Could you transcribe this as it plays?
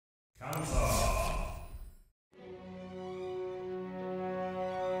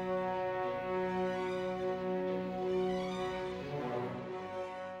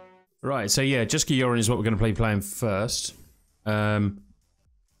Right, so yeah, Jeskai Yorion is what we're going to be playing first. Plays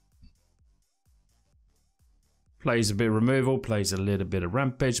a bit of removal, plays a little bit of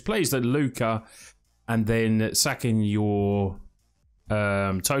rampage, plays the Lukka, and then sacking your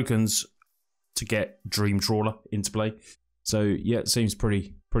tokens to get Dream Trawler into play. So yeah, it seems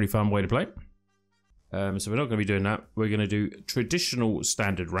pretty fun way to play. So we're not going to be doing that. We're going to do traditional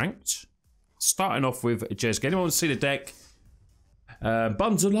standard ranked. Starting off with Jeskai. Anyone want to see the deck?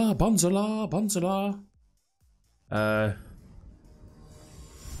 Bunzala.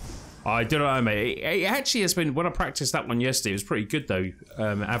 I don't know, mate. It actually has been, when I practiced that one yesterday, it was pretty good though,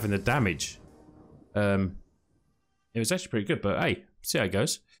 having the damage. It was actually pretty good, but hey, see how it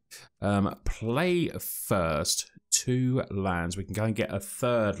goes. Play first 2 lands. We can go and get a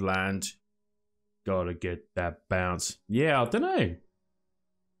 3rd land. Gotta get that bounce. Yeah, I don't know.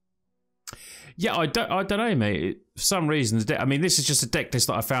 Yeah, I don't know, mate. For some reason, I mean, this is just a deck list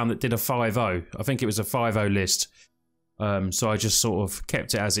that I found that did a 5-0. I think it was a 5-0 list. So I just sort of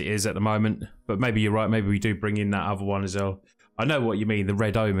kept it as it is at the moment. But maybe you're right. Maybe we do bring in that other one as well. I know what you mean, the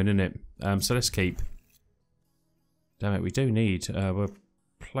Red Omen, isn't it? So let's keep. Damn it, we do need. We'll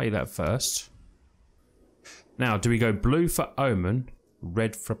play that first. Now, do we go blue for Omen,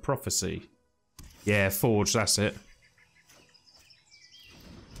 red for Prophecy? Yeah, Forge, that's it.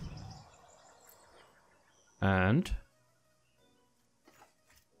 And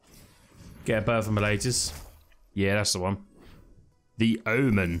get a Birth of Malages. Yeah, that's the one. The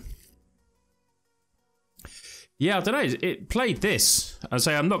Omen. Yeah, I don't know. It played this. I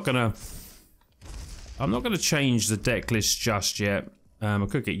say I'm not gonna change the deck list just yet. I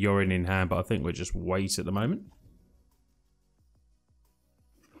could get Yorion in hand, but I think we'll just wait at the moment.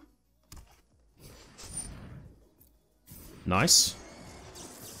 Nice.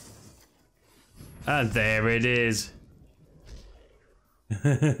 And there it is.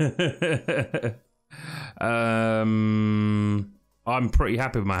 I'm pretty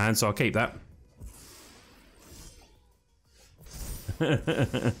happy with my hand, so I'll keep that.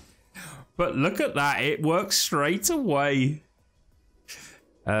 But look at that, it works straight away.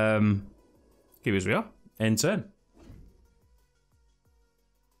 Keep as we are. End turn.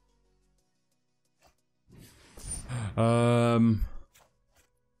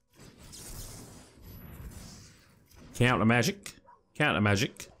 Counter magic. Counter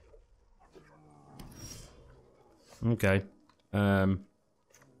magic. Okay. Let's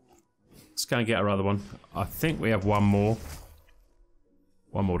go and get our other one. I think we have one more.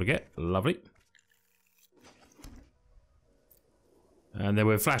 One more to get. Lovely. And then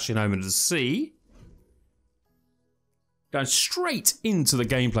we're flashing home into the sea. Going straight into the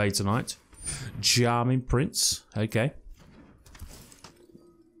gameplay tonight. Charming Prince. Okay.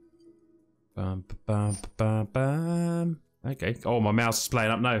 Bum, bum, bum, bum. Okay. Oh, my mouse is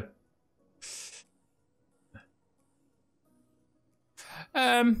playing up now.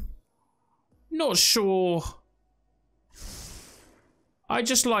 Not sure. I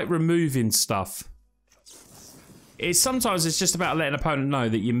just like removing stuff. Sometimes it's just about letting an opponent know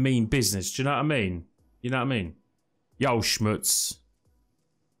that you mean business. Do you know what I mean? You know what I mean? Yo, schmutz.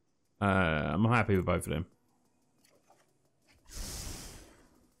 I'm happy with both of them.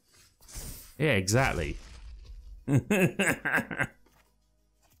 Yeah, exactly. Past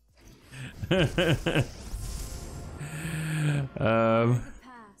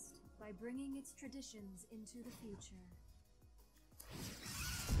by bringing its traditions into the future.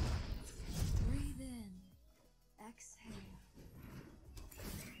 Breathe in, exhale.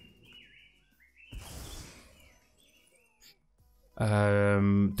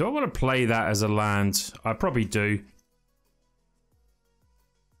 Do I want to play that as a land? I probably do.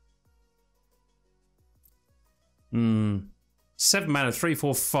 Hmm. 7 mana, 3,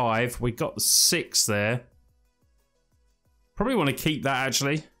 4, 5. We got the 6 there. Probably want to keep that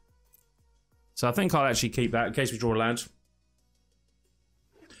actually. So I think I'll actually keep that in case we draw a land.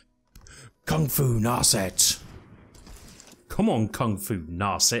 Kung Fu Narset. Come on, Kung Fu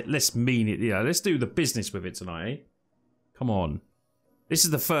Narset. Let's mean it. Yeah, let's do the business with it tonight, eh? Come on. This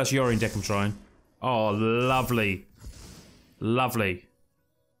is the first Yorion deck I'm trying. Oh, lovely. Lovely.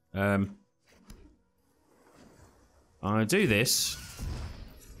 I do this.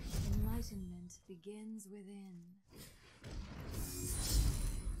 Enlightenment begins within.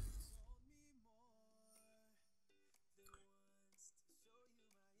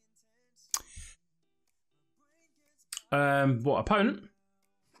 What opponent?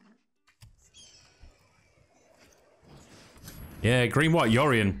 Yeah, green white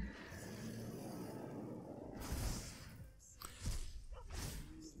Yorion.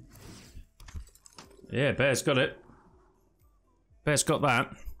 Yeah, Bear's got it. Bear's got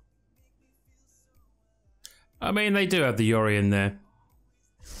that. I mean, they do have the Yorion there.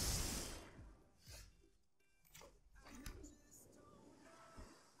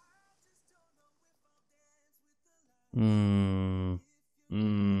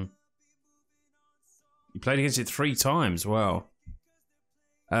 You played against it 3 times. Wow.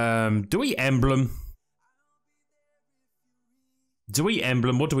 Do we emblem? Do we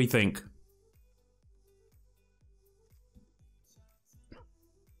emblem? What do we think?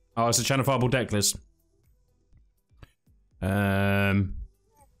 Oh, it's a channel fireball deck list. Do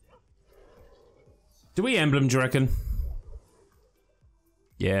we emblem, do you reckon?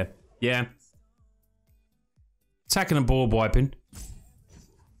 Yeah. Yeah. Attacking and board wiping.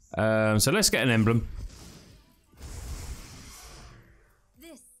 So let's get an emblem.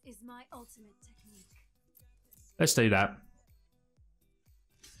 This is my ultimate technique. Let's do that.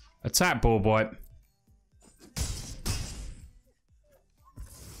 Attack board wipe.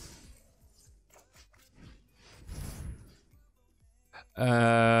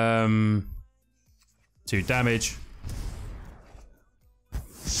 Um, 2 damage.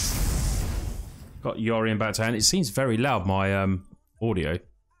 Got Yorion back to hand. It seems very loud, my audio.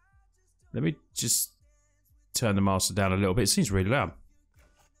 Let me just turn the master down a little bit. It seems really loud.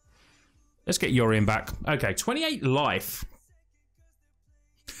 Let's get Yorion back. Okay, 28 life.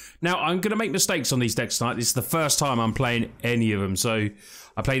 Now, I'm going to make mistakes on these decks tonight. This is the first time I'm playing any of them. So,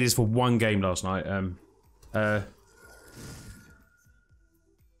 I played this for 1 game last night.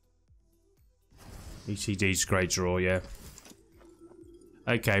 ECD's great draw, yeah.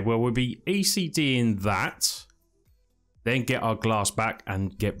 Okay, well, we'll be ECDing that. Then get our glass back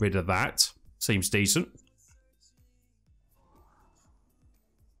and get rid of that. Seems decent.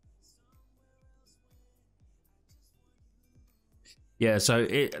 Yeah, so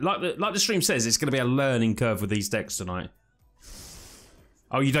it like the stream says, it's going to be a learning curve with these decks tonight.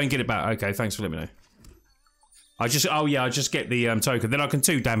 Oh, you don't get it back. Okay, thanks for letting me know. I just get the token. Then I can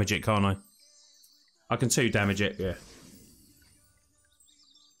 2 damage it, can't I? I can 2 damage it, yeah.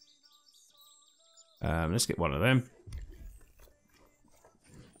 Let's get one of them.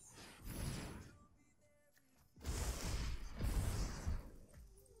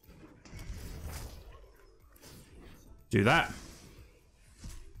 Do that.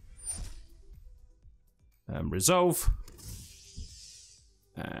 Resolve.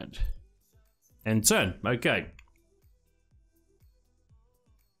 And end turn. Okay.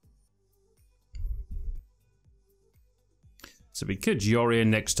 So we could Yorion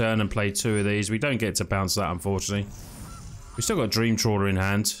next turn and play 2 of these. We don't get to bounce that, unfortunately. We still got Dream Trawler in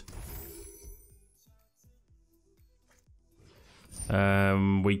hand.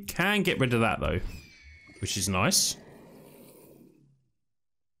 We can get rid of that, though, which is nice.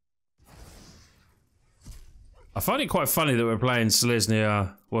 I find it quite funny that we're playing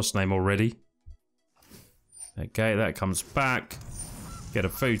Selesnya, what's name already. Okay, that comes back. Get a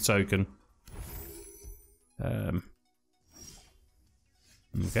food token. Okay.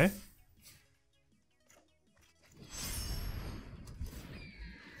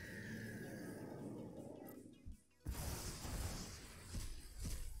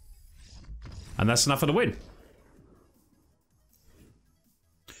 And that's enough for the win.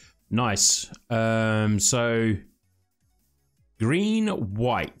 Nice. So green,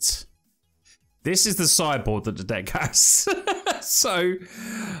 white. This is the sideboard that the deck has. So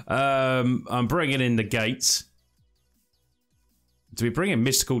I'm bringing in the gates. Do we bring in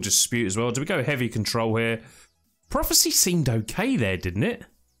Mystical Dispute as well? Do we go heavy control here? Prophecy seemed okay there, didn't it?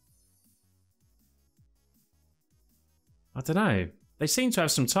 I don't know. They seem to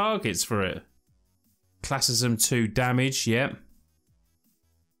have some targets for it. Classism 2 damage, yep.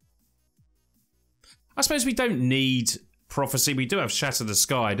 I suppose we don't need Prophecy. We do have Shatter the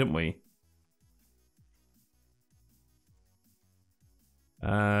Sky, don't we?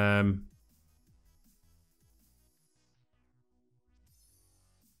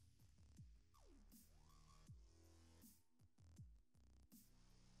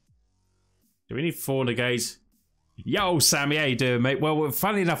 Do we need 4 negates? Yo, Sammy, how you doing, mate? Well,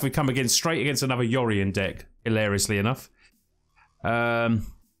 funny enough, we come straight against another Yorion deck, hilariously enough.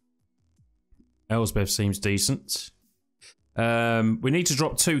 Elspeth seems decent. We need to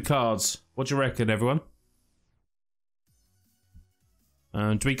drop 2 cards. What do you reckon, everyone?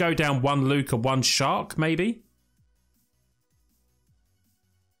 Do we go down 1 Luke and 1 Shark, maybe?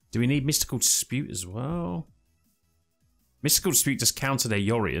 Do we need Mystical Dispute as well? Mystical Dispute does counter their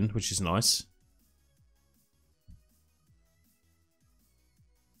Yorion, which is nice.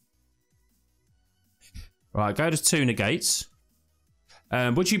 Right, go to 2 negates.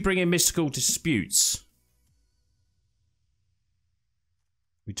 Would you bring in Mystical Disputes?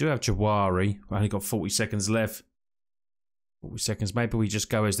 We do have Jawari. I only got 40 seconds left. 40 seconds. Maybe we just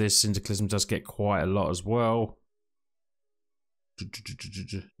go as this. Syndicalism does get quite a lot as well.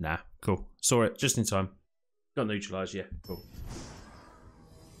 Nah, cool. Saw it just in time. Got neutralised, yeah, cool.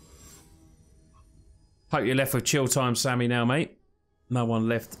 Hope you're left with chill time, Sammy, now, mate. No one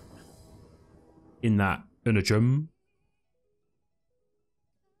left in that gym.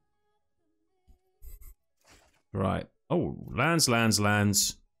 Right. Oh, lands.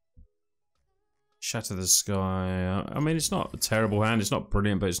 Shatter the Sky. I mean, it's not a terrible hand. It's not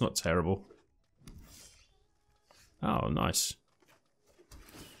brilliant, but it's not terrible. Oh, nice.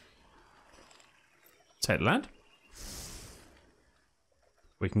 Take the land.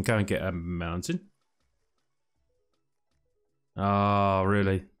 We can go and get a mountain. Oh,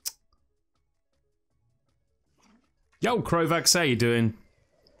 really? Yo, Krovax, how you doing?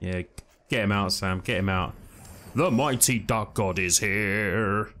 Yeah, get him out, Sam. Get him out. The mighty Dark God is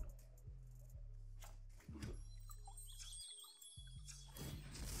here.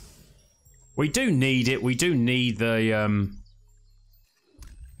 We do need it. We do need the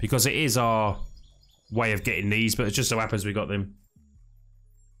because it is our way of getting these, but it just so happens we got them.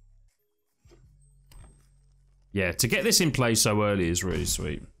 Yeah, to get this in play so early is really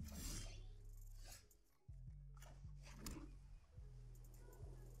sweet.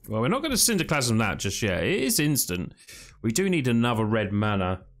 Well, we're not going to Syndiclasm that just yet. It is instant. We do need another red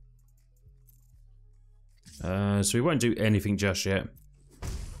mana. So we won't do anything just yet.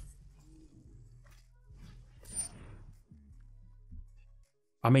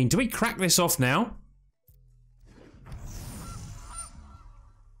 I mean, do we crack this off now?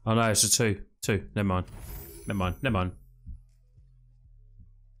 Oh no, it's a 2. 2. Never mind. Never mind.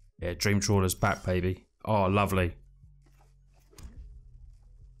 Yeah, Dream Trawler's back, baby. Oh, lovely.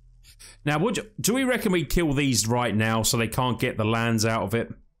 Now, do we reckon we kill these right now so they can't get the lands out of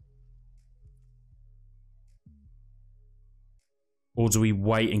it? Or do we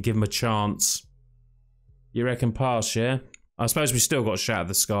wait and give them a chance? You reckon pass, yeah? I suppose we still got Shatter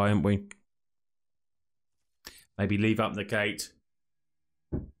the Sky, haven't we? Maybe leave up the gate.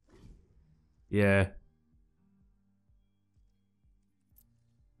 Yeah.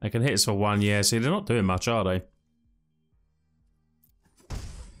 They can hit us for 1, yeah. See, they're not doing much, are they?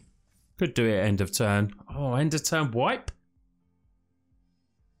 Could do it at end of turn. Oh, end of turn wipe?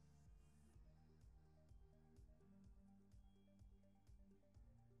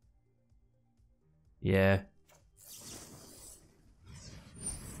 Yeah.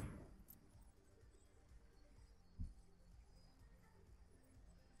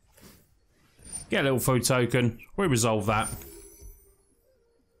 Get a little food token. We resolve that.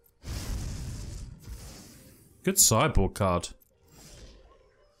 Good sideboard card.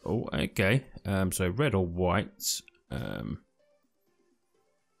 Oh, okay. So red or white.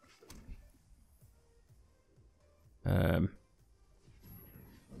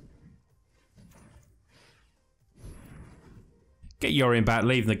 Get Yorion back,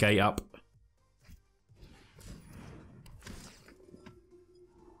 leave the gate up.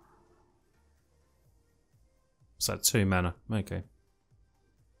 What's that, 2 mana? Okay.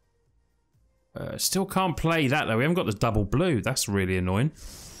 Still can't play that though. We haven't got the double blue. That's really annoying.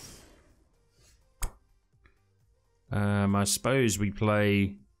 I suppose we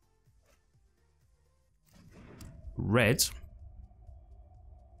play red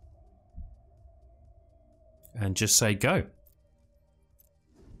and just say go.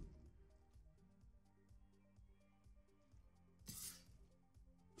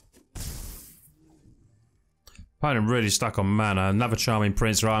 Opponent really stuck on mana. Another Charming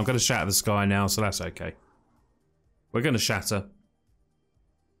Prince. Right, I'm going to Shatter the Sky now, so that's okay. We're going to Shatter.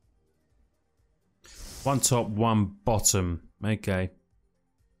 1 top, 1 bottom. Okay.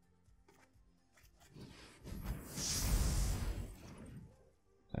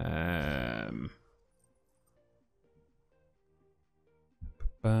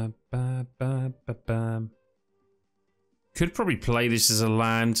 Could probably play this as a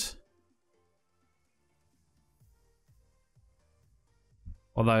land.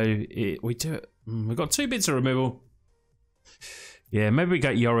 Although, we do it... We've got 2 bits of removal. Yeah, maybe we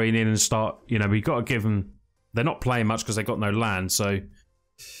get Yorion in and start... You know, we've got to give them... They're not playing much because they've got no land, so...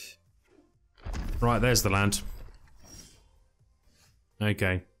 Right, there's the land.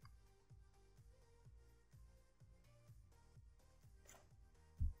 Okay.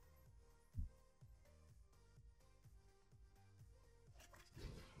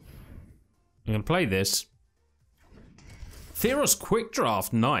 I'm going to play this. Theros Quick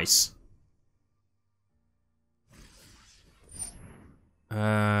Draft, nice.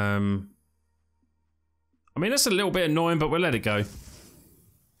 I mean, that's a little bit annoying, but we'll let it go.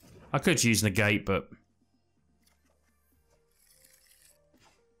 I could use negate, but...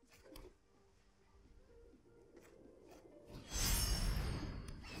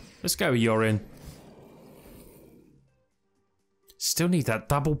 Let's go with Yorion. Still need that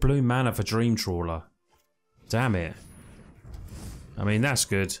double blue mana for Dream Trawler. Damn it. I mean, that's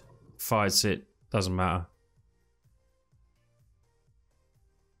good. Fights it. Doesn't matter.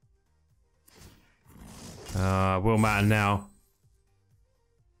 Will matter now.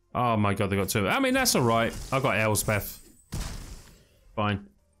 Oh my god, they got two. I mean, that's alright. I got Elspeth. Fine.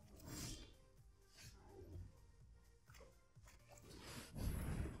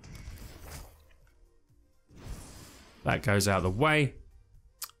 That goes out of the way.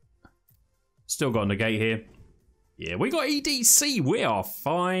 Still got a negate here. Yeah, we got EDC. We are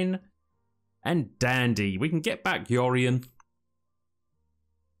fine and dandy. We can get back Yorion.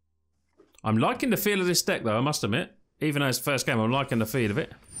 I'm liking the feel of this deck, though, I must admit. Even though it's the first game, I'm liking the feel of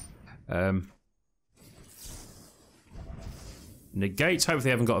it. Negates. Hopefully they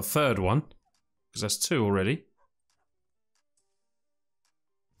haven't got a third one. Because that's two already.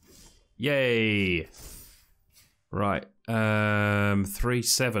 Yay. Right.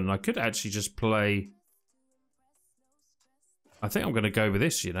 3-7. I could actually just play... I think I'm going to go with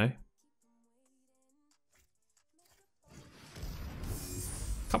this, you know.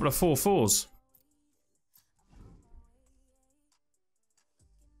 Couple of 4/4s.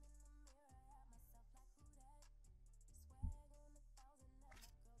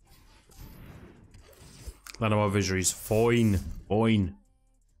 None of our visuaries. Fine. Fine.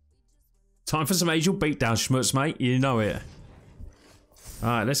 Time for some Angel beatdown, schmutz, mate. You know it.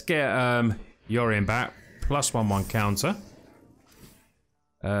 Alright, let's get Yorion back. +1/1 counter.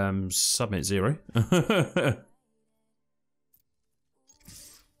 Submit 0.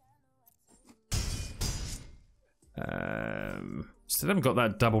 Still haven't got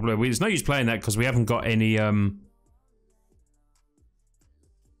that double blue. There's no use playing that because we haven't got any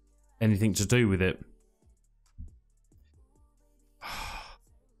anything to do with it.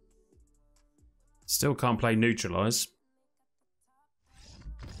 Still can't play neutralize.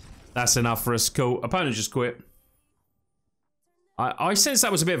 That's enough for us. Cool. Opponent just quit. I sense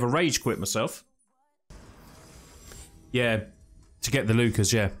that was a bit of a rage quit myself. Yeah. To get the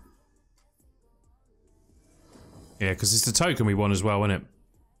Lukkas, yeah. Yeah, because it's the token we want as well, isn't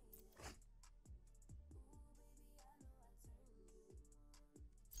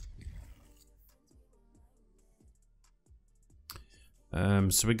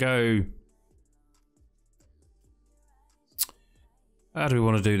it? So we go... How do we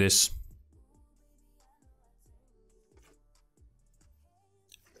want to do this?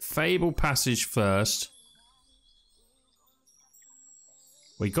 Fable Passage first.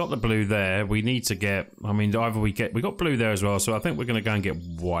 We got the blue there. We need to get... I mean, either we got blue there as well, so I think we're going to go and get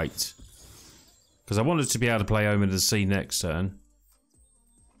white. Because I wanted to be able to play Omen of the Sea next turn.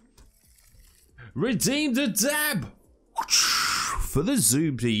 Redeem the dab! For the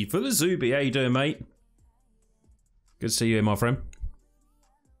Zuby. For the Zuby. How you doing, mate? Good to see you here, my friend.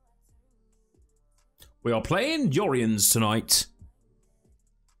 We are playing Yorions tonight.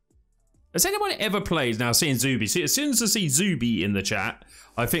 Has anyone ever played, now seeing Zuby, see, as soon as I see Zuby in the chat,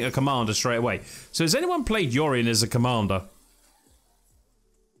 I think a commander straight away. So has anyone played Yorion as a commander?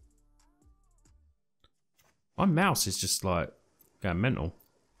 My mouse is just like, going mental.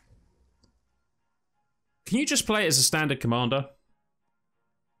 Can you just play it as a standard commander?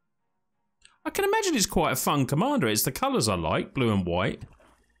 I can imagine it's quite a fun commander. It's the colours I like, blue and white.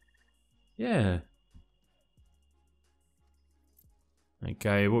 Yeah.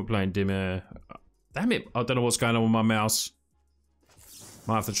 Okay, we're playing Dimmer. Damn it, I don't know what's going on with my mouse.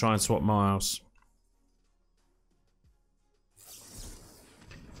 Might have to try and swap mouse.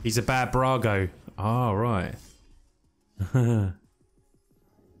 He's a bad Brago. Oh, right.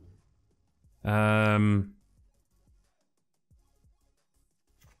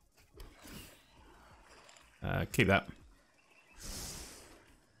 Keep that.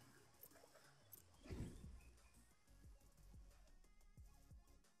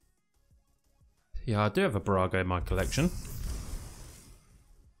 Yeah, I do have a Brago in my collection.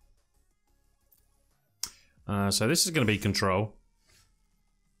 So this is going to be control.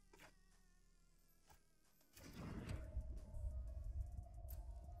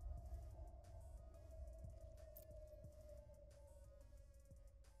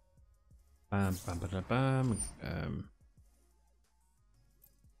 Bam, bam, bam, bam.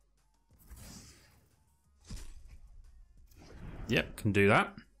 Yep, can do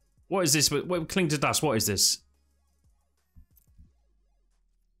that. What is this? Cling to dust. What is this?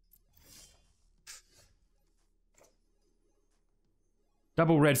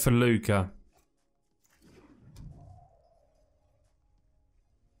 Double red for Lukka.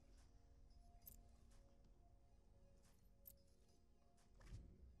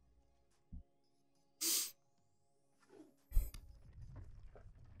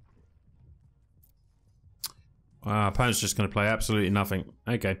 Opponent's just going to play absolutely nothing.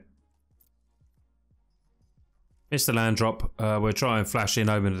 Okay. Missed the land drop. We'll try and flash in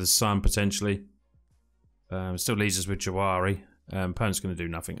Omen of the Sun, potentially. Still leaves us with Jawari. Opponent's going to do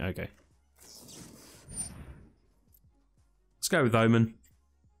nothing. Okay. Let's go with Omen.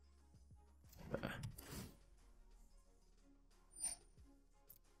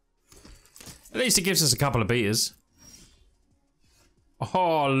 At least it gives us a couple of beaters.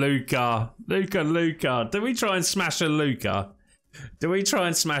 Oh, Lukka. Lukka. Do we try and smash a Lukka? Do we try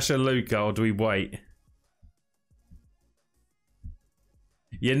and smash a Lukka, or do we wait?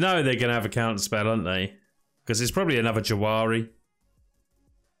 You know they're going to have a counter spell, aren't they? Because it's probably another Jawari.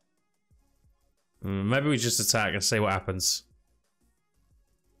 Maybe we just attack and see what happens.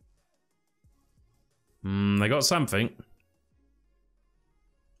 They got something.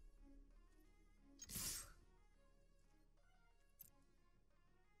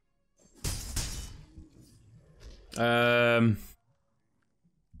 Do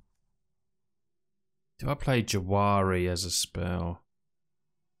I play Jawari as a spell?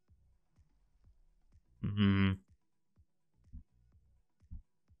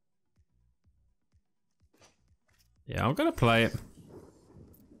 Yeah, I'm gonna play it.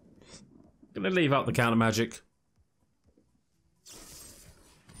 Gonna leave out the counter magic.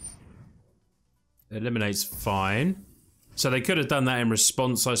 Eliminates fine. So they could have done that in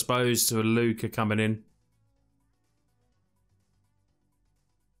response, I suppose, to a Lukka coming in.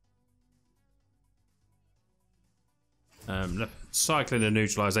 Cycling and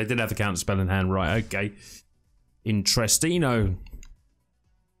neutralise. They did have the counter spell in hand, right? Okay. Interestino.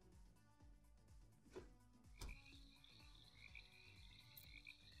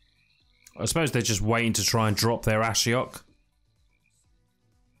 I suppose they're just waiting to try and drop their Ashiok.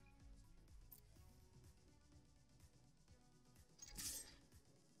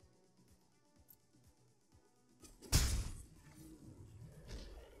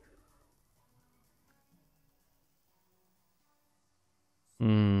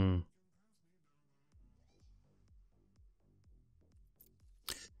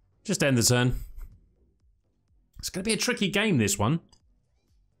 Just end the turn. It's going to be a tricky game, this one.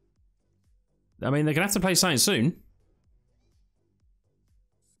 I mean, they're going to have to play something soon.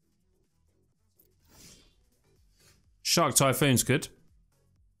 Shark Typhoon's good.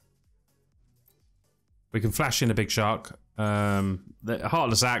 We can flash in a big shark. The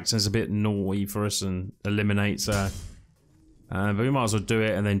Heartless Act is a bit naughty for us and eliminates... but we might as well do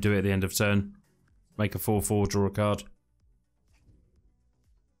it and then do it at the end of turn. Make a 4/4, draw a card.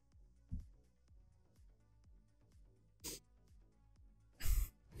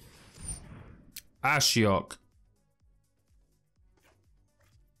 Ashiok.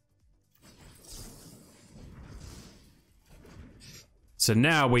 So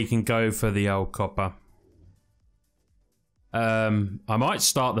now we can go for the old copper. I might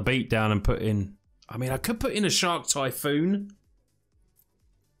start the beat down and put in... I mean, I could put in a Shark Typhoon.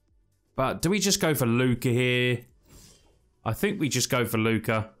 But do we just go for Lukka here? I think we just go for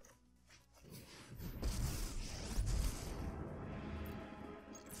Lukka.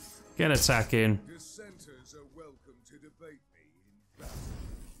 Get an attack in. Dissenters are welcome to debate me in battle.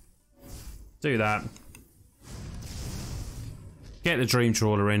 Do that. Get the Dream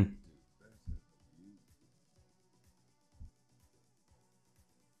Trawler in.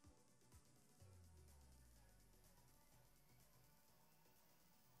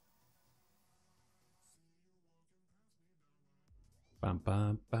 Bam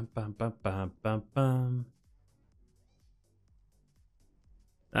bam bam bam bam bam bam bam.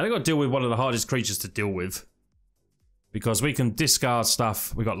 Now they've got to deal with one of the hardest creatures to deal with. Because we can discard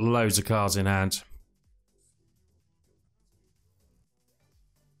stuff. We've got loads of cards in hand.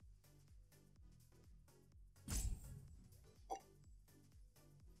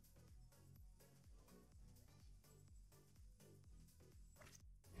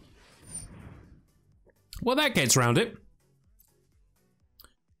 Well, that gets around it.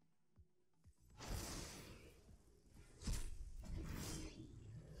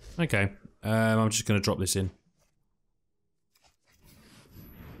 Okay, I'm just going to drop this in.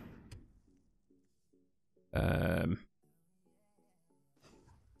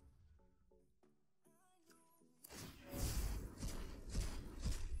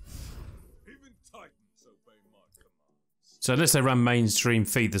 So unless they run mainstream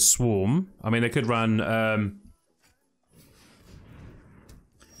Feed the Swarm, I mean they could run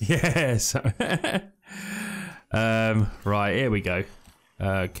Yes. Right, here we go.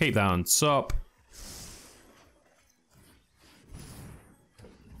 Keep that on top.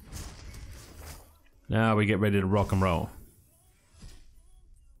 Now we get ready to rock and roll.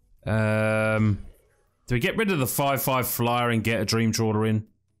 Do we get rid of the 5/5 flyer and get a Dream Trawler in?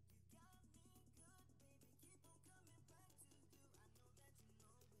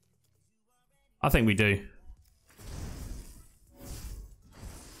 I think we do. In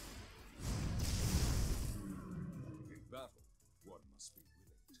battle, one must be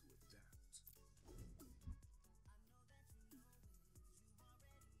willing to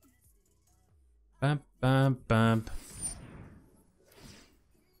adapt. Bam, bam, bam.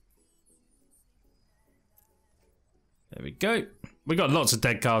 There we go. We got lots of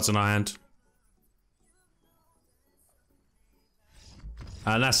dead cards in our hand.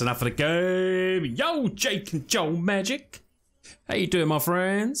 And that's enough for the game. Yo, Jake and Joel Magic. How you doing, my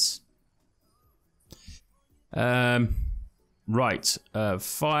friends? Right.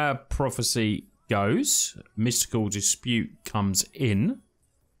 Fire Prophecy goes. Mystical Dispute comes in.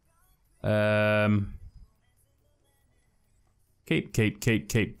 Keep.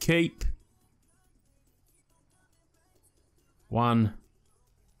 One.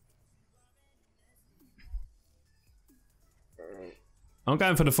 I'm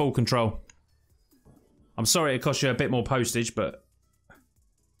going for the full control. I'm sorry it cost you a bit more postage, but...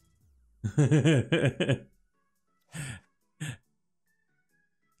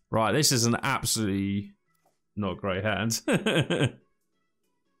 Right, this is an absolutely not great hand.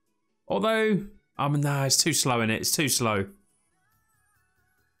 Although, no, it's too slow in it. It's too slow.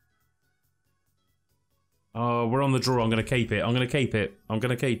 Oh, we're on the draw. I'm going to keep it. I'm going to keep it. I'm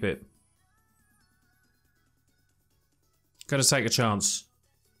going to keep it. Gotta take a chance.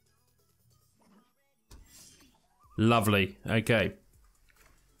 Lovely. Okay.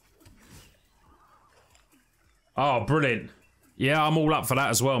 Oh, brilliant. Yeah, I'm all up for that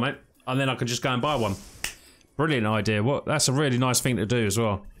as well, mate. And then I can just go and buy one. Brilliant idea. What? That's a really nice thing to do as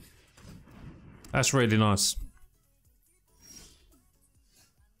well. That's really nice.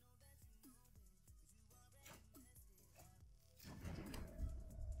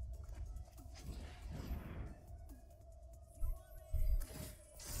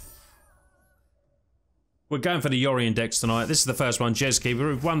 We're going for the Yorion decks tonight. This is the first one, Jeskai.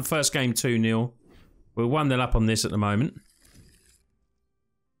 We've won first game 2-0. We're 1-0 up on this at the moment.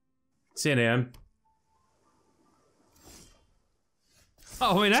 See you, Liam.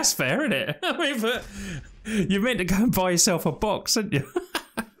 Oh, I mean, that's fair, isn't it? I mean, but you meant to go and buy yourself a box, didn't you?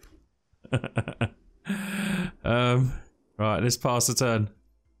 Right, let's pass the turn.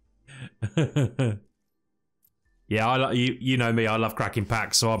 Yeah, you know me, I love cracking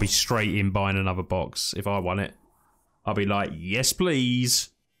packs, so I'll be straight in buying another box if I want it. I'll be like, yes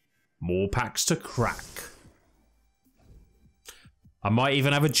please, more packs to crack. I might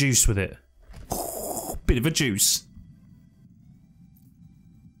even have a juice with it. Bit of a juice.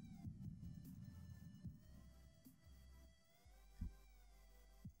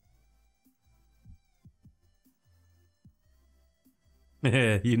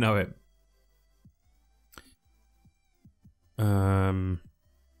 Yeah, you know it.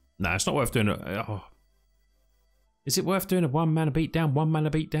 No, it's not worth doing it. Oh. Is it worth doing a 1 mana beatdown? 1 mana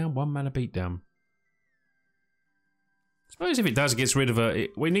beatdown? 1 mana beatdown? I suppose if it does, it gets rid of a...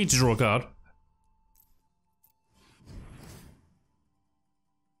 we need to draw a card.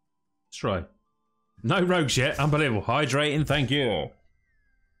 Let's try. No rogues yet. Unbelievable. Hydrating, thank you.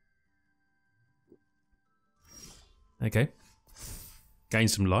 Okay. Gain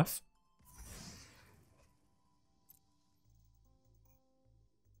some life.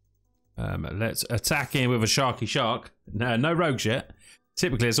 Let's attack in with a Sharky Shark. No rogues yet.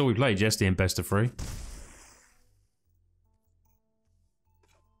 Typically, that's all we play, Jesty in best of 3.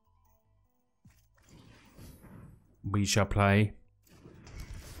 We shall play.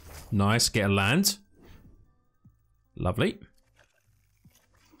 Nice, get a land. Lovely.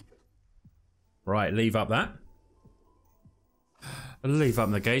 Right, leave up that. Leave up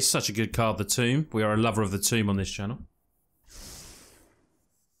the gate. Such a good card, the Tomb. We are a lover of the Tomb on this channel.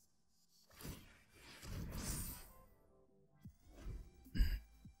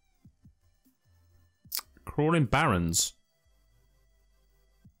 Crawling Barons.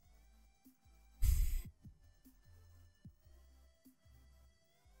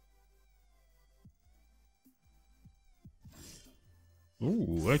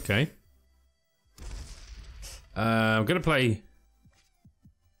 Ooh, okay. I'm gonna play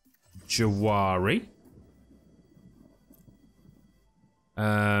Jawari.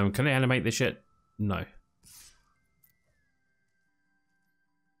 Can I animate this yet? No.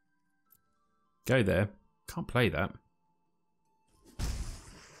 Go there. Can't play that.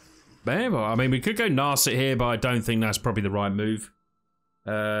 But I mean, we could go Narset here, but I don't think that's probably the right move.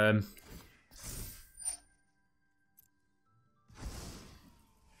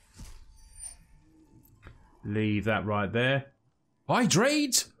 Leave that right there.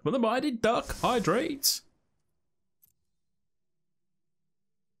 Hydrate! For the mighty duck, hydrate!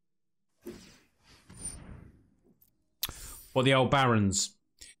 Or the old Barons.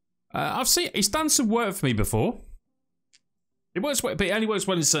 I've seen, it's done some work for me before. It works well, but it only works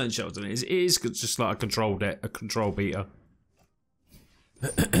well in certain shots, and it is just like a control beater.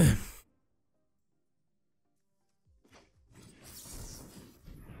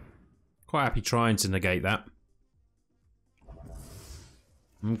 Quite happy trying to negate that.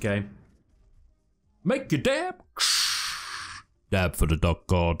 Okay. Make your dab. Dab for the duck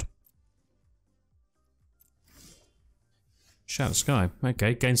god. Shout Sky.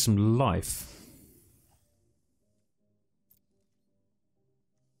 Okay, gain some life.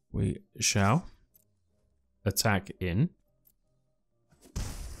 We shall attack in.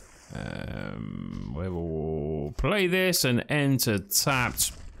 We will play this and enter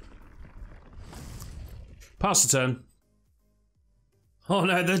tapped. Pass the turn. Oh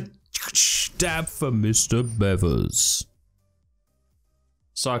no, the dab for Mr. Bevers.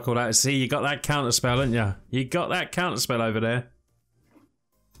 Cycle that. See, you got that counter spell, didn't you? You got that counter spell over there.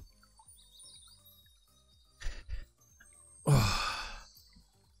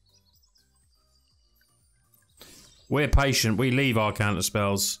 We're patient. We leave our counter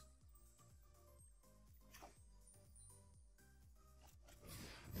spells.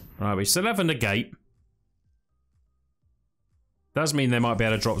 Right, we still have a negate. Does mean they might be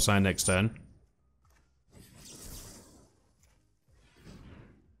able to drop something next turn.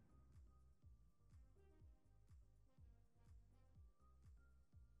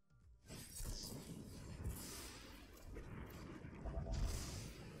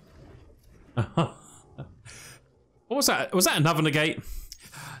 What was that? Was that another negate?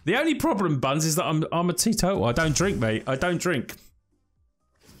 The only problem, Buns, is that I'm a teetotal. I don't drink, mate. I don't drink.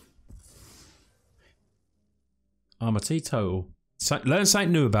 I'm a teetotal. Learn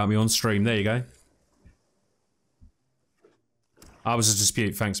something new about me on stream. There you go. I was a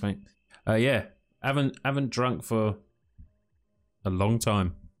dispute. Thanks, mate. Yeah, haven't drunk for a long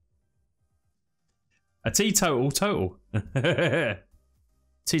time. A teetotal, total.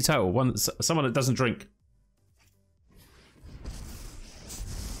 Teetotal. Someone that doesn't drink.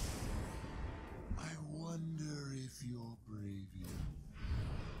 I wonder if you're brave enough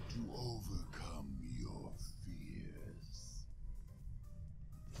to overcome your fears.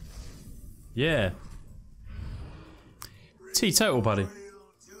 Yeah. Teetotal, buddy.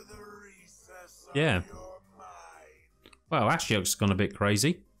 Yeah. Well, Ashiok's gone a bit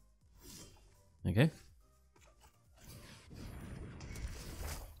crazy. Okay.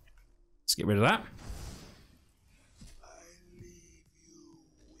 Let's get rid of that.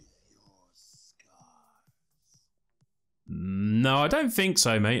 No, I don't think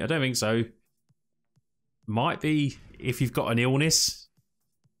so, mate. I don't think so. Might be if you've got an illness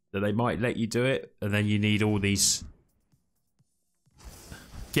that they might let you do it, and then you need all these.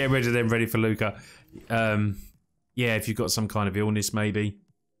 Get rid of them, ready for Lukka. Yeah, if you've got some kind of illness, maybe.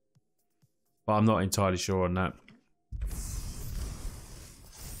 But I'm not entirely sure on that.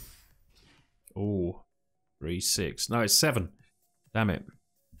 Oh, 3-6. No, it's 7. Damn it.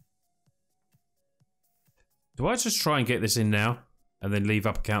 Do I just try and get this in now and then leave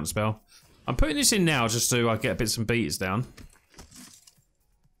up a counter spell? I'm putting this in now just so I get bits and beaters down.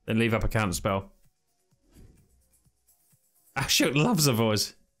 Then leave up a counter spell. Ashok loves a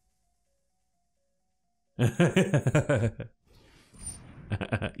voice. You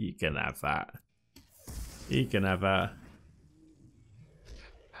can have that. You can have that.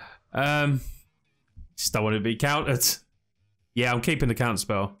 Just don't want to be countered. Yeah, I'm keeping the counter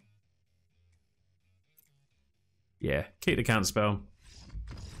spell. Yeah, keep the counter spell.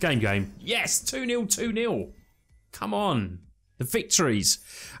 Game. Yes, 2-0, 2-0. Come on. The victories.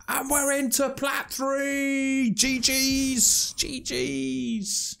 And we're into Plat 3. GG's.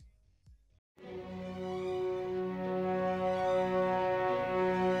 GG's.